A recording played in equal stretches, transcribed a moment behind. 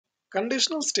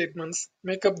Conditional statements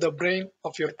make up the brain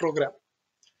of your program.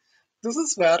 This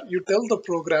is where you tell the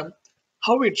program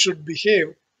how it should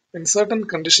behave when certain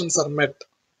conditions are met.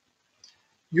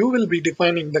 You will be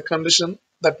defining the condition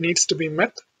that needs to be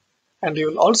met, and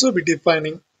you will also be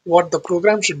defining what the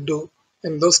program should do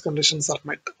when those conditions are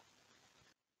met.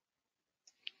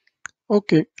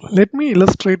 Okay, let me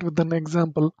illustrate with an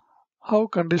example how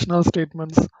conditional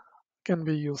statements can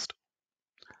be used.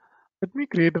 Let me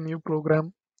create a new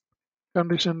program,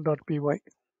 condition.py.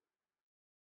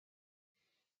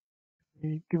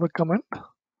 We give a comment.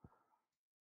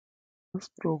 This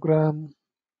program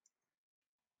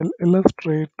will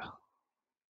illustrate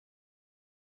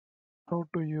how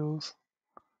to use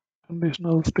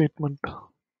conditional statement.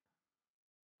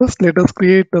 First, let us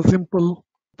create a simple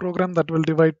program that will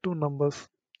divide two numbers.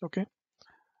 Okay,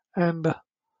 and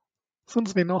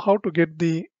since we know how to get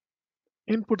the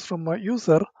inputs from a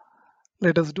user,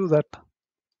 let us do that.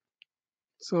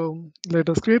 So let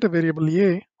us create a variable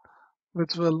a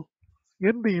which will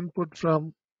get the input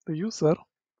from the user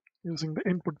using the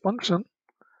input function,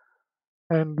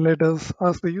 and let us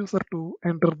ask the user to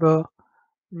enter the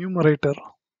numerator.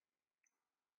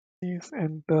 Please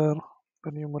enter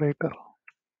the numerator.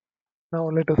 Now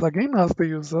let us again ask the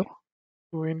user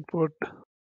to input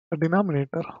the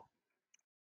denominator.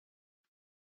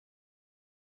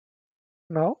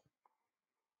 Now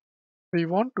we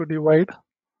want to divide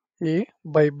a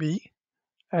by b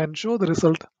and show the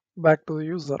result back to the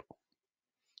user.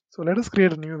 So let us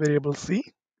create a new variable c,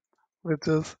 which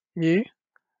is a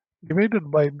divided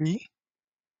by b,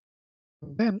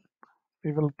 and then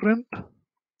we will print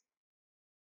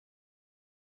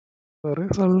the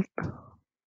result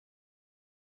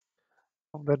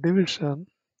of the division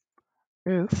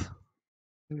is,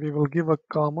 and we will give a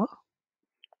comma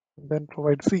and then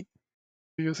provide c.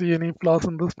 Do you see any flaws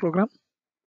in this program?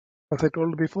 As I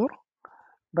told before,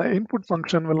 the input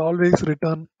function will always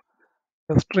return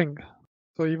a string.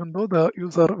 So even though the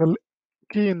user will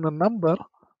key in the number,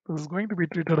 this is going to be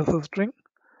treated as a string,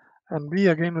 and b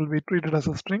again will be treated as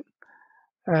a string.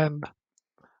 And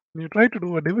when you try to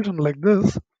do a division like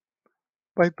this,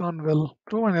 Python will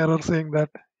throw an error saying that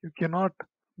you cannot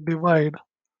divide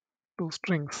two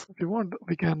strings. If you want,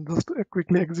 we can just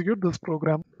quickly execute this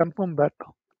program, confirm that.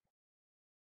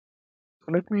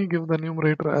 So let me give the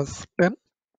numerator as 10,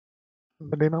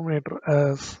 the denominator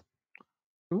as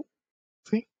 2.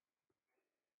 See,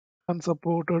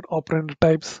 unsupported operand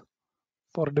types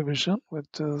for division, which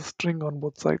is string on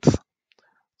both sides.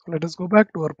 So let us go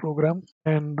back to our program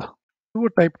and do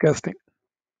a typecasting.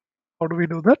 How do we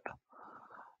do that?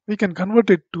 We can convert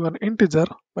it to an integer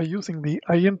by using the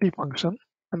int function,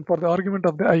 and for the argument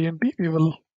of the int we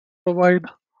will provide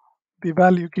the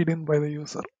value keyed in by the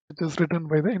user, which is written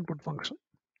by the input function.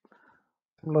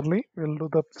 Similarly, we'll do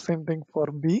the same thing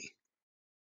for b,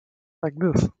 like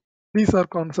this. These are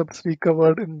concepts we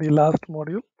covered in the last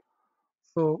module,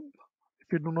 so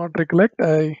if you do not recollect,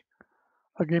 I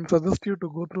again suggest you to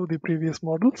go through the previous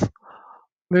models.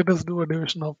 Let us do a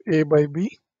division of a by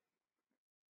b,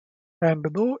 and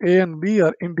though a and b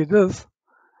are integers,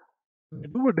 when you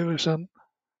do a division,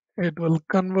 it will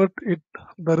convert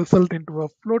the result into a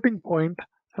floating point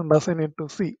and assign it to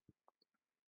c,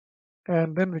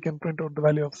 and then we can print out the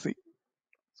value of c.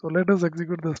 So let us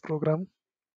execute this program.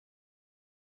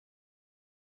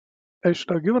 I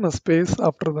should have given a space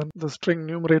after the string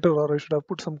numerator, or I should have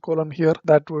put some colon here.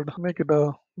 That would make it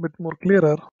a bit more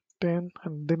clearer. 10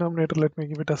 and denominator, let me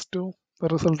give it as 2. The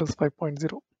result is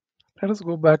 5.0. Let us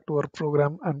go back to our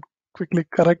program and quickly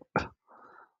correct.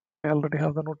 I already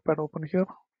have the notepad open here.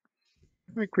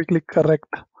 Let me quickly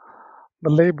correct the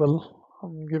label.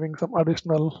 I'm giving some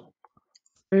additional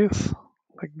space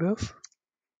like this.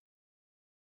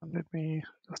 And let me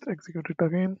just execute it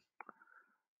again.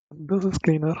 This is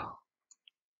cleaner.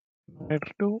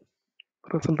 Denominator 2.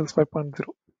 The result is 5.0.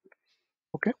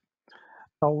 Okay.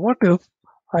 Now what if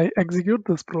I execute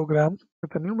this program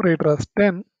with the numerator as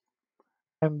 10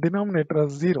 and denominator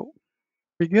as 0?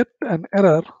 We get an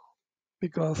error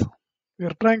because we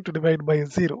are trying to divide by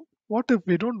 0. What if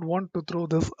we don't want to throw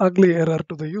this ugly error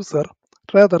to the user?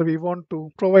 Rather, we want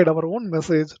to provide our own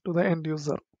message to the end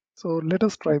user. So let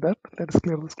us try that. Let us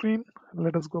clear the screen and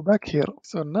let us go back here.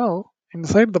 So now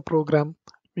inside the program,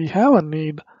 we have a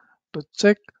need to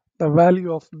check the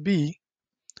value of b,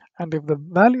 and if the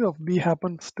value of b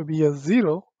happens to be a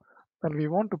 0, then we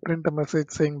want to print a message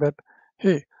saying that,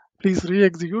 hey, please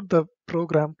re-execute the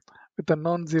program with a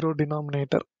non-zero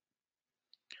denominator.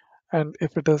 And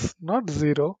if it is not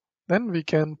 0, then we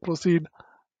can proceed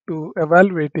to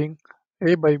evaluating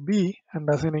a by b and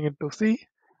assigning it to c,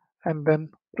 and then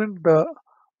print the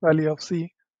value of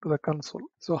c to the console.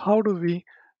 So how do we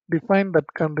define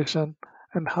that condition,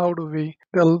 and how do we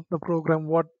tell the program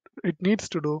what it needs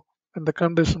to do when the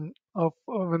condition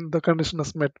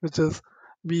is met, which is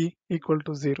b equal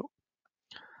to 0?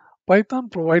 Python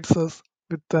provides us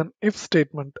with an if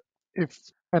statement, if,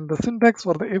 and the syntax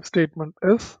for the if statement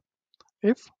is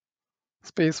if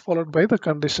space followed by the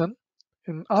condition.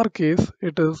 In our case,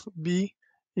 it is b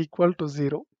equal to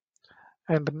 0.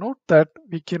 And note that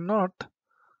we cannot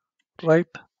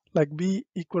write like b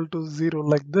equal to 0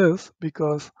 like this,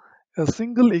 because a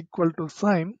single equal to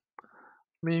sign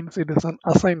means it is an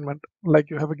assignment like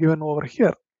you have given over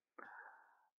here.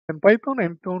 When Python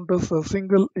encounters a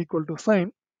single equal to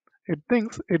sign, it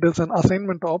thinks it is an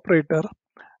assignment operator,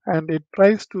 and it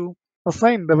tries to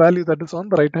assign the value that is on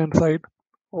the right hand side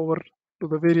over to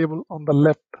the variable on the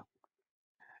left.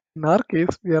 In our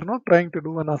case, we are not trying to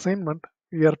do an assignment,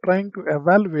 we are trying to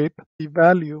evaluate the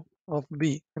value of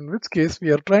b, in which case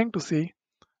we are trying to see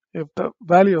if the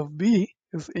value of b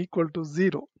is equal to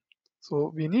 0.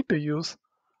 So we need to use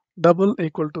double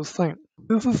equal to sign.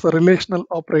 This is a relational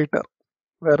operator,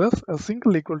 whereas a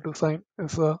single equal to sign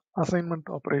is a assignment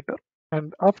operator.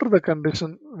 And after the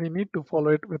condition, we need to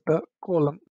follow it with a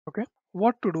colon. Okay.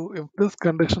 What to do if this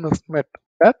condition is met?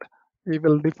 That we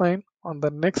will define on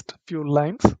the next few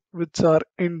lines, which are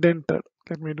indented.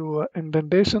 Let me do an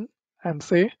indentation and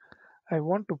say I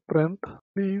want to print,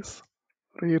 please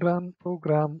rerun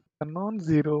program a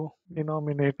non-zero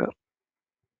denominator.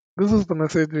 This is the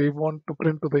message we want to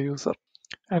print to the user.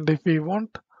 And if we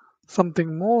want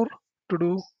something more to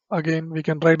do, again we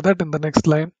can write that in the next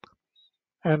line.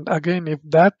 And again, if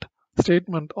that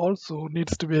statement also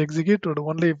needs to be executed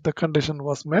only if the condition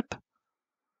was met,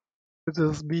 which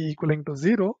is b equaling to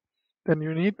 0, then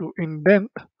you need to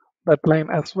indent that line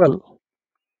as well.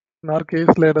 In our case,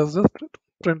 let us just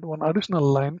print one additional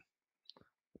line,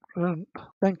 print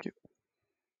thank you.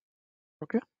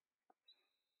 Okay,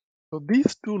 so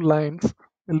these two lines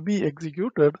will be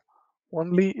executed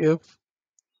only if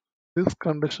this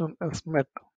condition is met,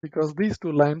 because these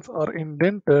two lines are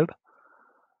indented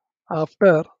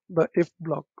after the if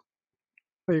block,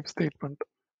 the if statement.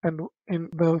 And in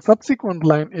the subsequent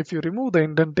line, if you remove the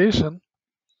indentation,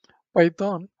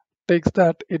 Python takes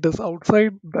that it is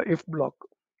outside the if block.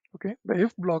 Okay, the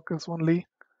if block is only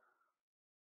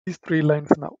these three lines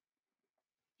now,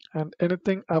 and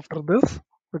anything after this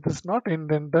which is not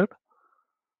indented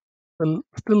will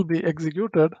still be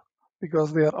executed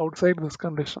because they are outside this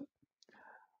condition.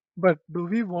 But do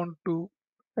we want to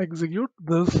execute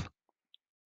this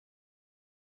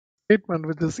statement,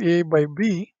 which is a by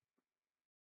b,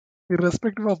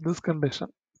 irrespective of this condition?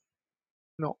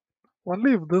 No,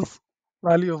 only if this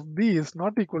value of b is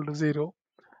not equal to 0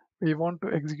 we want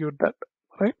to execute that,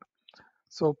 right?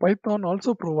 So Python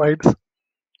also provides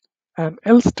an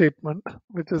else statement,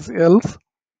 which is else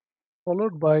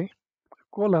followed by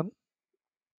colon.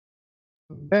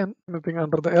 Then anything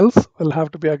under the else will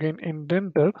have to be again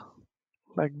indented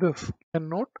like this. And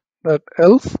note that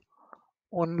else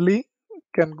only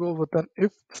can go with an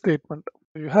if statement.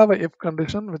 You have a if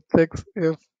condition which checks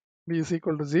if b is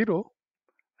equal to 0,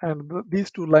 and these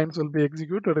two lines will be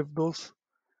executed if those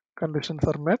conditions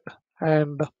are met.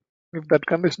 And if that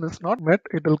condition is not met,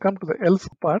 it will come to the else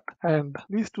part, and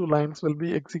these two lines will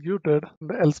be executed in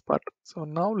the else part. So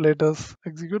now let us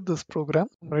execute this program.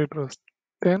 Numerator is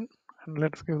 10, and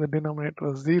let's give the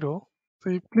denominator as 0.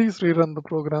 So please rerun the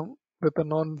program with a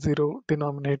non-zero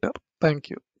denominator. Thank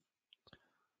you.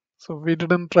 So we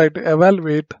didn't try to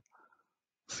evaluate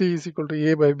c is equal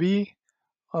to a by b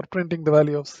or printing the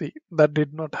value of c. That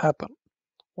did not happen.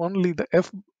 Only the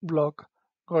f block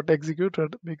got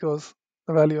executed because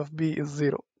the value of b is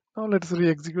 0. Now let's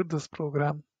re-execute this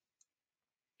program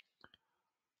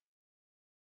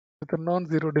with a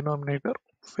non-zero denominator,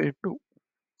 say 2.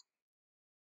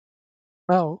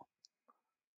 Now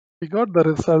we got the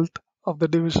result of the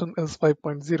division is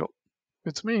 5.0,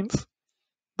 which means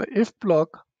the if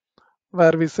block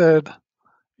where we said,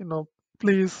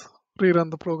 please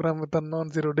rerun the program with a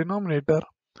non-zero denominator,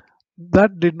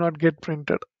 that did not get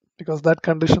printed because that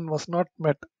condition was not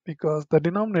met. Because the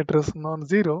denominator is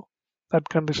non-zero, that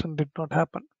condition did not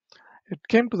happen. It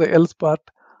came to the else part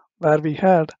where we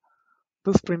had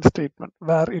this print statement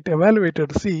where it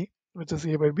evaluated c, which is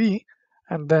a by b,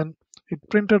 and then it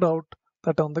printed out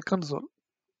that on the console.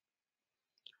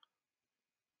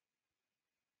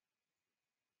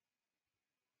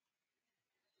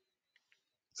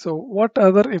 So what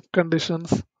other if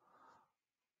conditions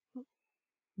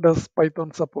does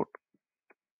Python support?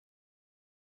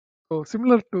 So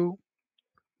similar to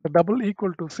the double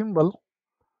equal to symbol,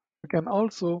 you can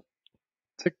also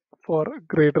check for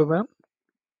greater than.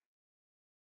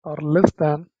 or less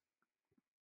than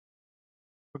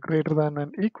or greater than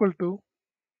and equal to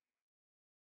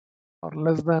or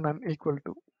less than and equal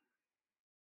to.